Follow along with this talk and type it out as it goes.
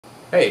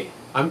Hey,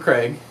 I'm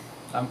Craig.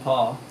 I'm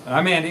Paul. And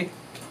I'm Andy.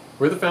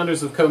 We're the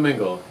founders of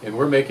Comingle, and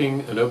we're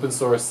making an open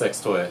source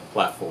sex toy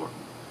platform.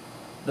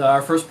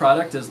 Our first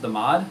product is the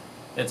Mod.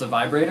 It's a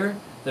vibrator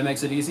that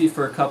makes it easy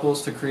for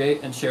couples to create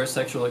and share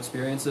sexual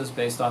experiences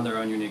based on their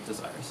own unique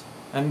desires.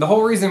 And the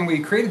whole reason we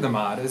created the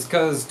Mod is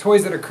because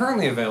toys that are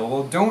currently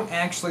available don't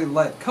actually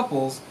let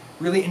couples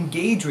really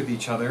engage with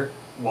each other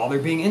while they're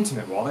being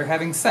intimate, while they're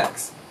having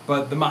sex.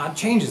 But the Mod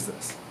changes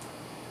this.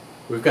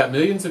 We've got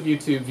millions of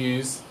YouTube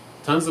views,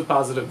 tons of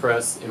positive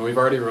press, and we've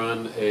already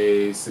run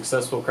a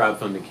successful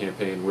crowdfunding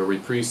campaign where we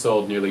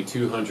pre-sold nearly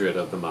 200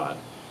 of the Mod.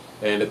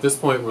 And at this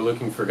point, we're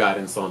looking for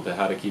guidance on to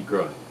how to keep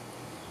growing.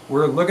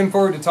 We're looking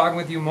forward to talking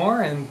with you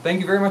more, and thank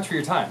you very much for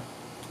your time.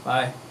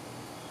 Bye.